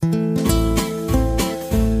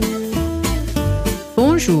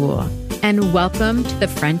Bonjour, and welcome to The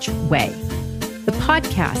French Way, the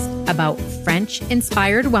podcast about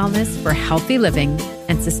French-inspired wellness for healthy living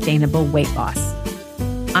and sustainable weight loss.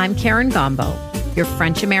 I'm Karen Gombo, your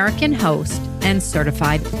French-American host and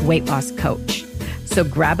certified weight loss coach. So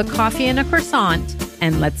grab a coffee and a croissant,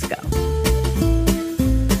 and let's go.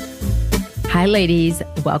 Hi, ladies.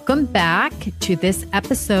 Welcome back to this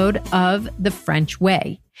episode of The French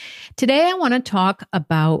Way. Today, I want to talk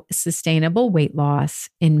about sustainable weight loss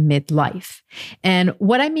in midlife. And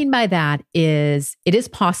what I mean by that is it is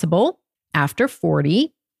possible after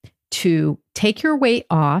 40 to take your weight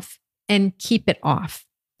off and keep it off.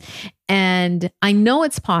 And I know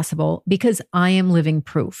it's possible because I am living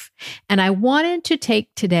proof. And I wanted to take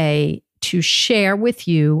today to share with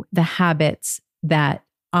you the habits that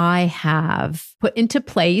I have put into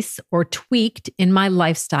place or tweaked in my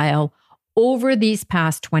lifestyle over these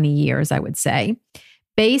past 20 years, I would say,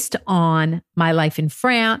 based on my life in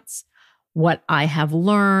France, what I have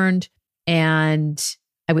learned, and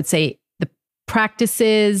I would say the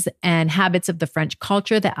practices and habits of the French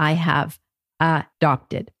culture that I have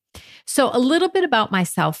adopted. So a little bit about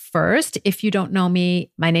myself first. If you don't know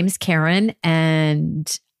me, my name is Karen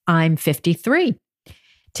and I'm 53.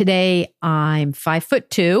 Today, I'm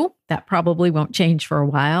 5'2". That probably won't change for a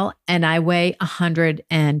while. And I weigh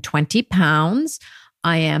 120 pounds.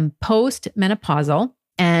 I am post-menopausal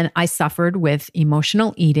and I suffered with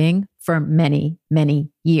emotional eating for many, many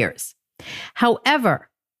years. However,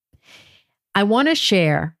 I want to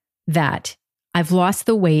share that I've lost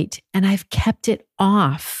the weight and I've kept it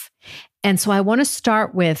off. And so I want to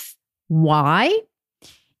start with why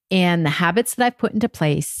and the habits that I've put into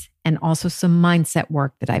place, and also some mindset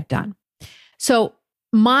work that I've done. So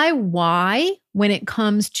my why, when it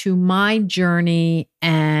comes to my journey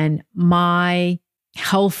and my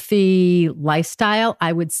healthy lifestyle,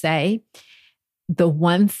 I would say the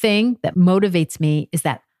one thing that motivates me is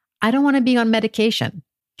that I don't want to be on medication.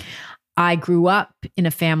 I grew up in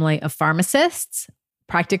a family of pharmacists.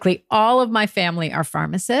 Practically all of my family are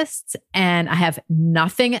pharmacists, and I have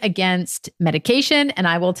nothing against medication, and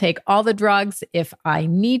I will take all the drugs if I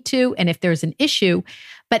need to and if there's an issue.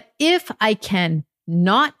 But if I can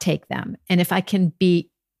not take them, and if I can be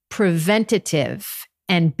preventative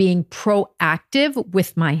and being proactive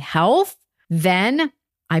with my health, then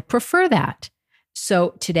I prefer that.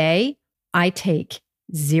 So today, I take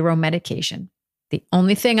zero medication. The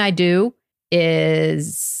only thing I do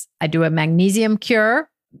is I do a magnesium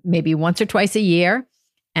cure, maybe once or twice a year,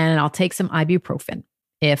 and I'll take some ibuprofen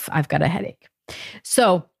if I've got a headache.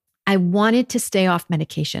 So I wanted to stay off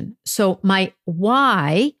medication. So my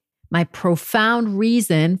why, my profound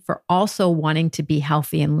reason for also wanting to be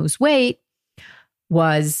healthy and lose weight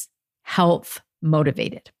was health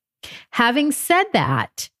motivated. Having said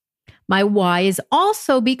that, my why is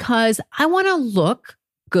also because I want to look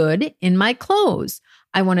good in my clothes.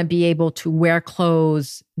 I want to be able to wear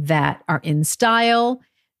clothes that are in style,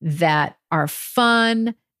 that are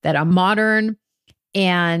fun, that are modern,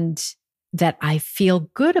 and that I feel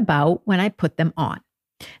good about when I put them on.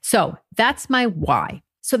 So that's my why.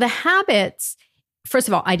 So the habits, first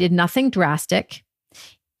of all, I did nothing drastic.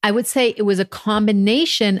 I would say it was a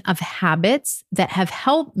combination of habits that have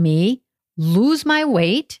helped me lose my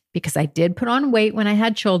weight, because I did put on weight when I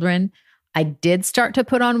had children. I did start to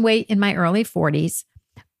put on weight in my early 40s.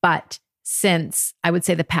 But since I would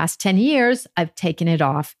say the past 10 years, I've taken it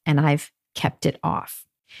off and I've kept it off.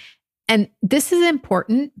 And this is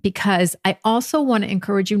important because I also want to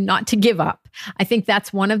encourage you not to give up. I think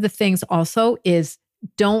that's one of the things also is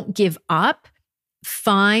don't give up.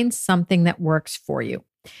 Find something that works for you.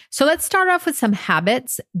 So let's start off with some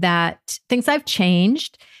habits things I've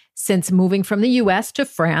changed since moving from the US to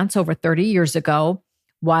France over 30 years ago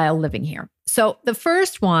while living here. So the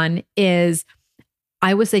first one is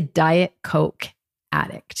I was a Diet Coke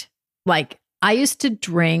addict. Like I used to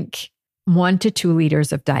drink 1 to 2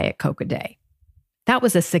 liters of Diet Coke a day. That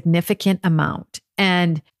was a significant amount.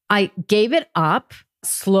 And I gave it up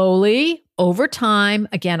slowly over time.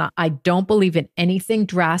 Again, I don't believe in anything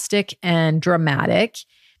drastic and dramatic.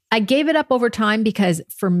 I gave it up over time because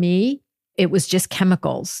for me, it was just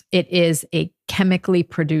chemicals. It is a chemically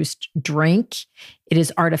produced drink. It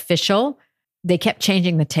is artificial. They kept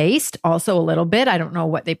changing the taste also a little bit. I don't know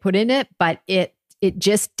what they put in it, but it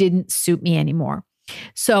just didn't suit me anymore.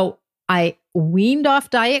 So I weaned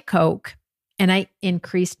off Diet Coke and I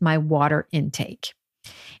increased my water intake.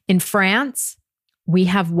 In France, we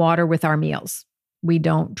have water with our meals. We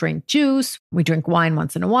don't drink juice. We drink wine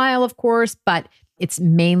once in a while, of course, but it's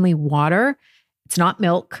mainly water. It's not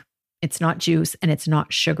milk. It's not juice and it's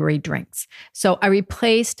not sugary drinks. So I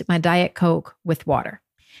replaced my Diet Coke with water.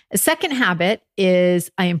 A second habit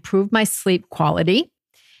is I improved my sleep quality.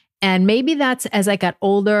 And maybe that's as I got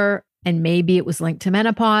older, and maybe it was linked to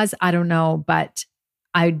menopause. I don't know, but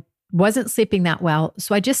I wasn't sleeping that well.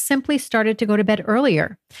 So I just simply started to go to bed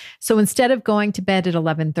earlier. So instead of going to bed at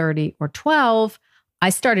 11:30 or 12, I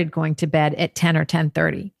started going to bed at 10 or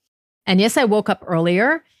 10:30. And yes, I woke up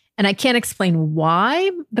earlier, and I can't explain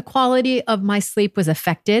why the quality of my sleep was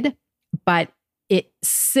affected, but it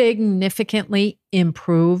significantly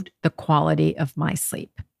improved the quality of my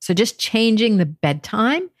sleep. So just changing the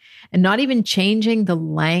bedtime and not even changing the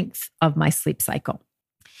length of my sleep cycle.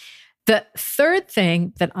 The third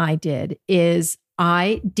thing that I did is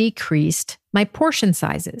I decreased my portion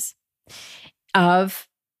sizes of,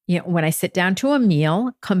 when I sit down to a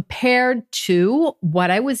meal compared to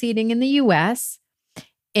what I was eating in the US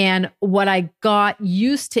and what I got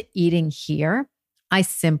used to eating here. I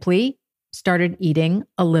simply started eating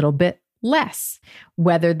a little bit less,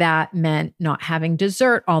 whether that meant not having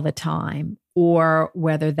dessert all the time, or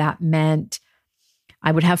whether that meant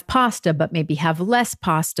I would have pasta, but maybe have less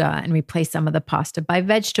pasta and replace some of the pasta by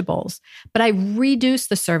vegetables. But I reduced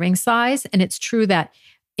the serving size. And it's true that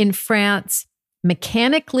in France,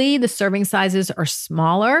 mechanically, the serving sizes are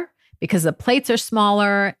smaller because the plates are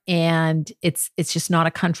smaller, and it's just not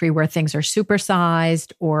a country where things are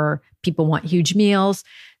supersized or people want huge meals.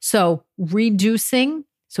 So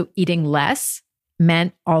eating less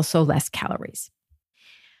meant also less calories.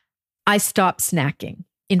 I stopped snacking.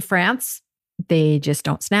 In France, they just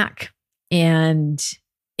don't snack. And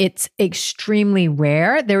it's extremely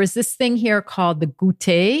rare. There is this thing here called the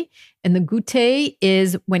goûter. And the goûter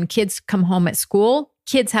is when kids come home at school,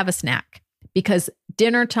 kids have a snack. Because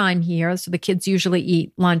dinner time here, so the kids usually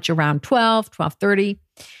eat lunch around 12, 12:30.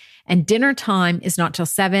 And dinner time is not till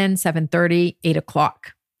 7, 7:30, 8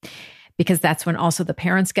 o'clock. Because that's when also the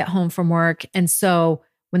parents get home from work. And so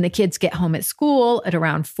when the kids get home at school at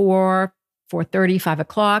around 4, 4:30, 5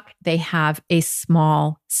 o'clock, they have a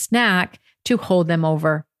small snack to hold them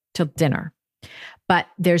over till dinner. But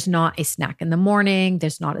there's not a snack in the morning.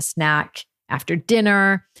 There's not a snack after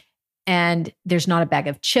dinner. And there's not a bag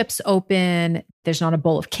of chips open. There's not a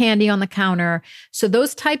bowl of candy on the counter. So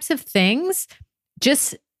those types of things,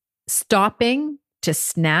 just stopping to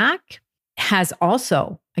snack has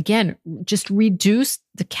also, again, just reduced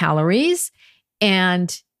the calories.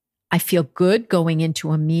 And I feel good going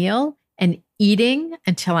into a meal and eating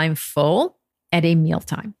until I'm full at a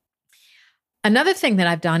mealtime. Another thing that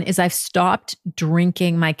I've done is I've stopped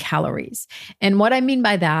drinking my calories. And what I mean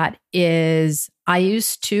by that is I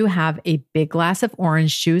used to have a big glass of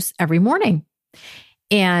orange juice every morning.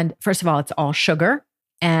 And first of all, it's all sugar.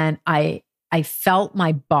 And I felt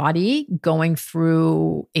my body going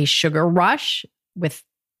through a sugar rush with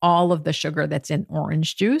all of the sugar that's in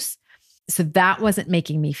orange juice. So that wasn't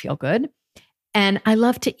making me feel good. And I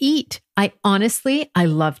love to eat. I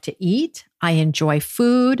love to eat. I enjoy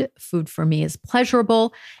food. Food for me is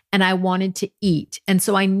pleasurable, and I wanted to eat. And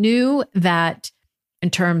so I knew that in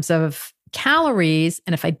terms of calories,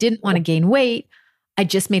 and if I didn't want to gain weight, I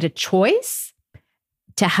just made a choice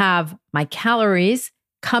to have my calories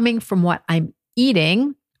coming from what I'm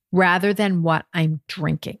eating rather than what I'm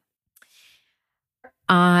drinking.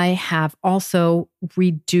 I have also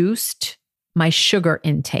reduced my sugar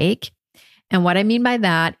intake. And what I mean by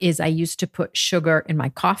that is I used to put sugar in my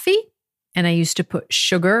coffee and I used to put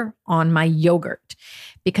sugar on my yogurt.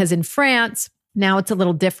 Because in France, now it's a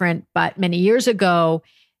little different, but many years ago,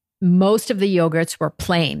 most of the yogurts were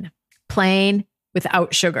plain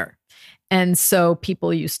without sugar. And so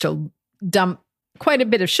people used to dump quite a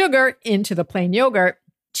bit of sugar into the plain yogurt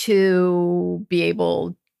to be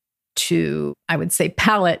able to, I would say,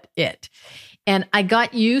 palate it. And I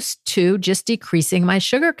got used to just decreasing my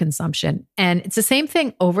sugar consumption. And it's the same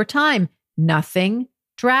thing over time, nothing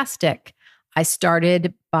drastic. I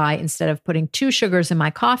started by, instead of putting 2 sugars in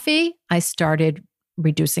my coffee, I started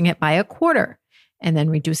reducing it by 1/4 and then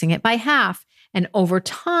reducing it by half. And over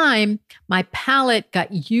time, my palate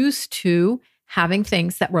got used to having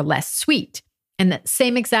things that were less sweet. And the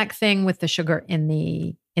same exact thing with the sugar in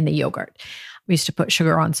the yogurt. We used to put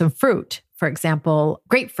sugar on some fruit, for example,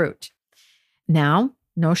 grapefruit. Now,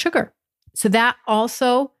 no sugar. So that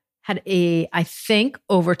also had I think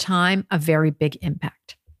over time, a very big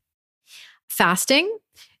impact. Fasting.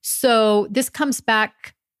 So this comes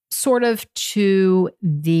back sort of to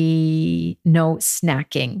the no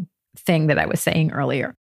snacking thing that I was saying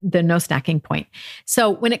earlier, the no snacking point. So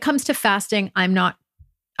when it comes to fasting,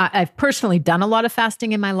 I've personally done a lot of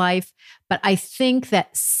fasting in my life, but I think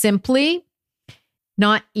that simply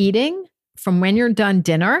not eating from when you're done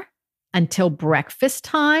dinner until breakfast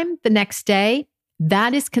time the next day,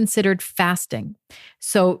 that is considered fasting.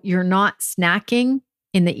 So you're not snacking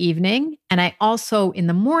in the evening. And I also, in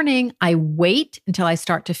the morning, I wait until I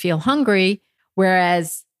start to feel hungry.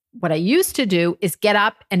 Whereas what I used to do is get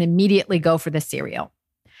up and immediately go for the cereal.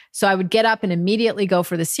 So I would get up and immediately go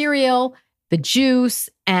for the cereal, the juice,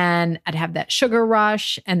 and I'd have that sugar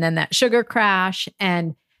rush and then that sugar crash.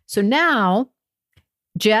 And so now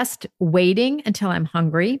just waiting until I'm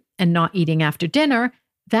hungry and not eating after dinner,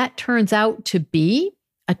 that turns out to be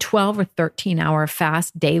a 12 or 13 hour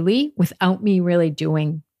fast daily without me really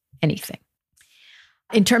doing anything.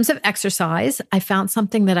 In terms of exercise, I found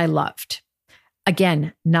something that I loved.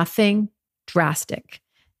 Again, nothing drastic.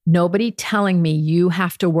 Nobody telling me you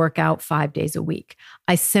have to work out 5 days a week.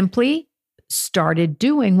 I simply started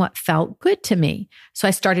doing what felt good to me. So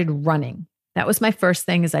I started running. That was my first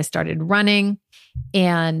thing, is I started running,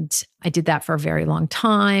 and I did that for a very long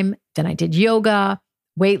time. Then I did yoga,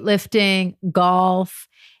 weightlifting, golf.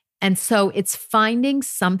 And so it's finding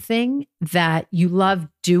something that you love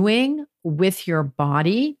doing with your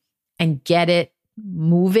body and get it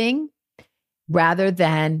moving, rather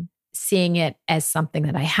than seeing it as something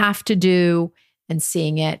that I have to do and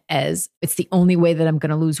seeing it as it's the only way that I'm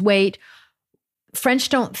going to lose weight. French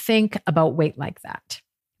don't think about weight like that.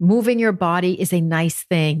 Moving your body is a nice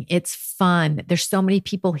thing. It's fun. There's so many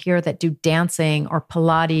people here that do dancing or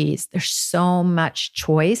Pilates. There's so much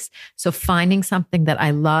choice. So finding something that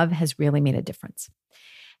I love has really made a difference.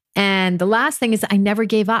 And the last thing is I never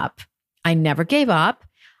gave up. I never gave up.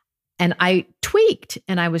 And I tweaked,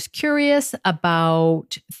 and I was curious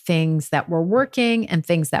about things that were working and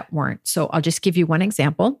things that weren't. So I'll just give you one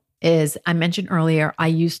example. Is I mentioned earlier, I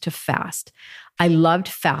used to fast. I loved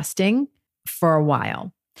fasting for a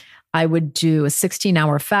while. I would do a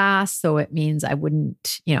 16-hour fast. So it means I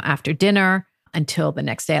wouldn't, after dinner until the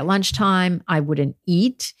next day at lunchtime, I wouldn't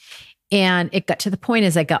eat. And it got to the point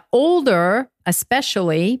as I got older,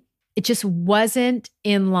 especially, it just wasn't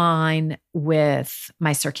in line with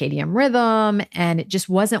my circadian rhythm, and it just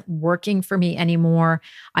wasn't working for me anymore.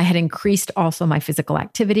 I had increased also my physical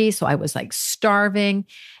activity. So I was like starving.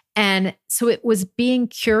 And so it was being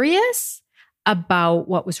curious about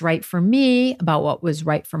what was right for me, about what was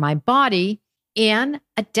right for my body, and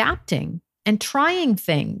adapting and trying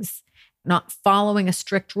things, not following a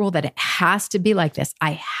strict rule that it has to be like this.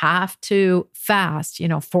 I have to fast,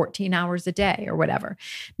 14 hours a day or whatever.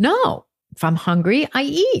 No, if I'm hungry, I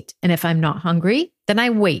eat. And if I'm not hungry, then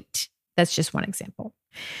I wait. That's just one example.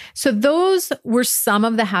 So those were some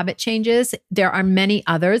of the habit changes. There are many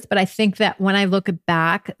others, but I think that when I look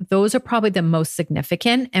back, those are probably the most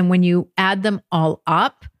significant. And when you add them all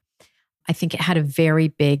up, I think it had a very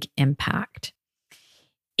big impact.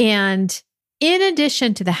 And in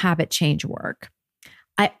addition to the habit change work,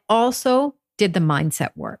 I also did the mindset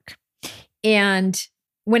work. And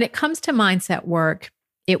when it comes to mindset work,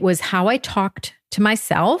 it was how I talked to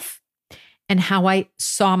myself and how I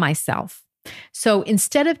saw myself. So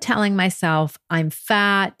instead of telling myself I'm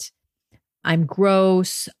fat, I'm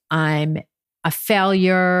gross, I'm a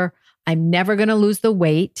failure, I'm never going to lose the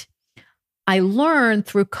weight, I learned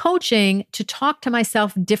through coaching to talk to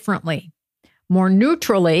myself differently, more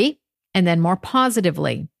neutrally, and then more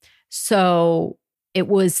positively. So it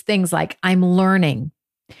was things like, I'm learning.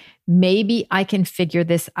 Maybe I can figure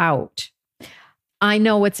this out. I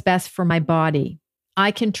know what's best for my body. I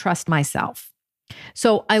can trust myself.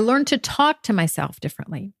 So I learned to talk to myself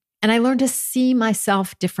differently, and I learned to see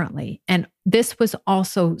myself differently. And this was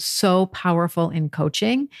also so powerful in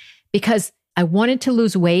coaching because I wanted to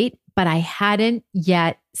lose weight, but I hadn't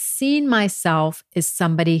yet seen myself as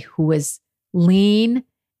somebody who was lean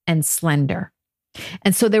and slender.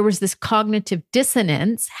 And so there was this cognitive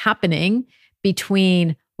dissonance happening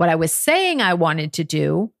between what I was saying I wanted to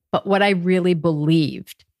do, but what I really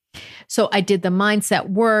believed. So I did the mindset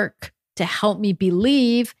work to help me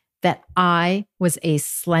believe that I was a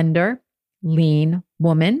slender, lean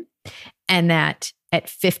woman, and that at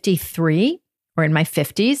 53 or in my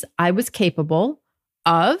 50s, I was capable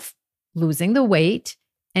of losing the weight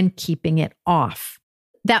and keeping it off.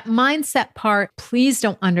 That mindset part, please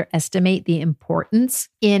don't underestimate the importance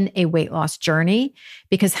in a weight loss journey,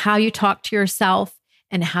 because how you talk to yourself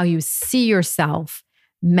and how you see yourself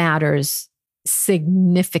matters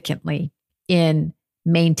significantly in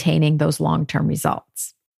maintaining those long-term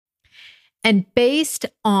results. And based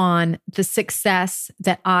on the success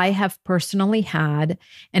that I have personally had,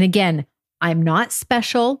 and again, I'm not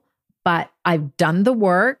special, but I've done the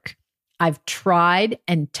work. I've tried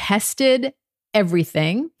and tested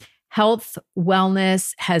everything. Health,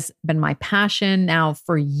 wellness has been my passion now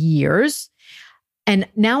for years. And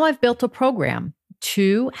now I've built a program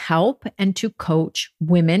to help and to coach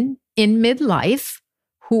women in midlife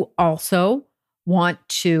who also want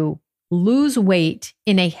to lose weight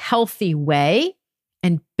in a healthy way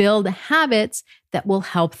and build habits that will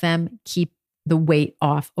help them keep the weight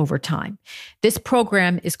off over time. This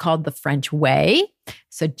program is called The French Way.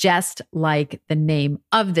 So just like the name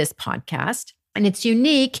of this podcast. And it's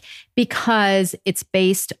unique because it's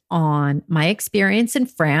based on my experience in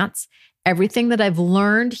France, everything that I've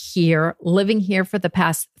learned here, living here for the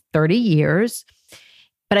past 30 years,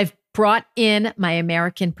 but I've brought in my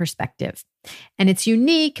American perspective. And it's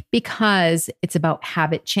unique because it's about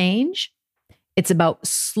habit change. It's about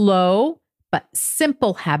slow but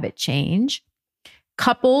simple habit change,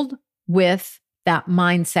 coupled with that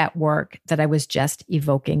mindset work that I was just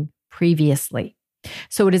evoking previously.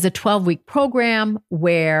 So it is a 12-week program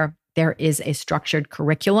where there is a structured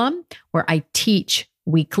curriculum where I teach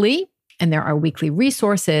weekly and there are weekly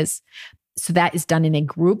resources. So that is done in a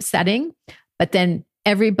group setting, but then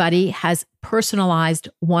everybody has personalized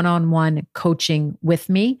one-on-one coaching with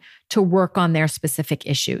me to work on their specific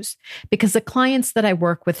issues. Because the clients that I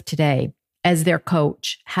work with today as their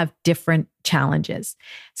coach have different challenges.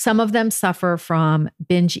 Some of them suffer from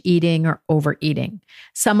binge eating or overeating.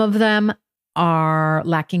 Some of them are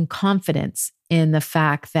lacking confidence in the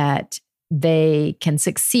fact that they can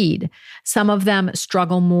succeed. Some of them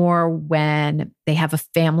struggle more when they have a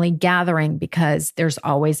family gathering because there's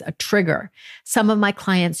always a trigger. Some of my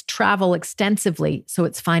clients travel extensively, so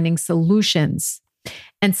it's finding solutions.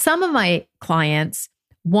 And some of my clients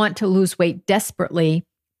want to lose weight desperately,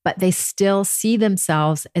 but they still see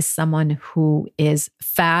themselves as someone who is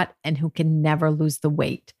fat and who can never lose the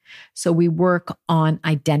weight. So we work on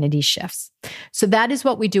identity shifts. So that is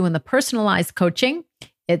what we do in the personalized coaching.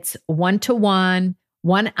 It's 1-to-1,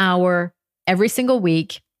 1 hour every single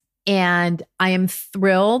week. And I am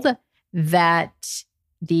thrilled that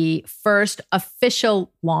the first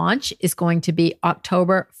official launch is going to be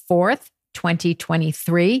October 4th,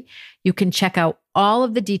 2023. You can check out all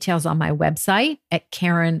of the details on my website at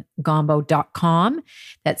KarenGombault.com.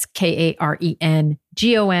 That's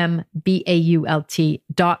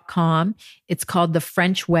KarenGombault.com. It's called The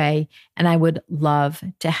French Way, and I would love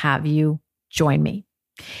to have you join me.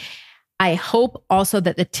 I hope also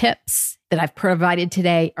that the tips that I've provided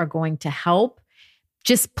today are going to help.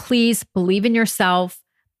 Just please believe in yourself,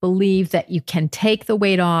 believe that you can take the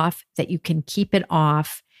weight off, that you can keep it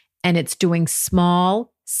off, and it's doing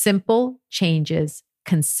small, simple changes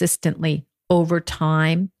consistently over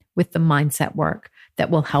time with the mindset work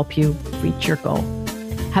that will help you reach your goal.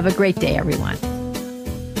 Have a great day, everyone.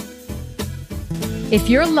 If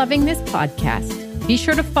you're loving this podcast, be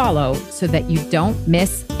sure to follow so that you don't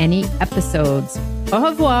miss any episodes. Au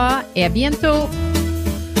revoir et à bientôt.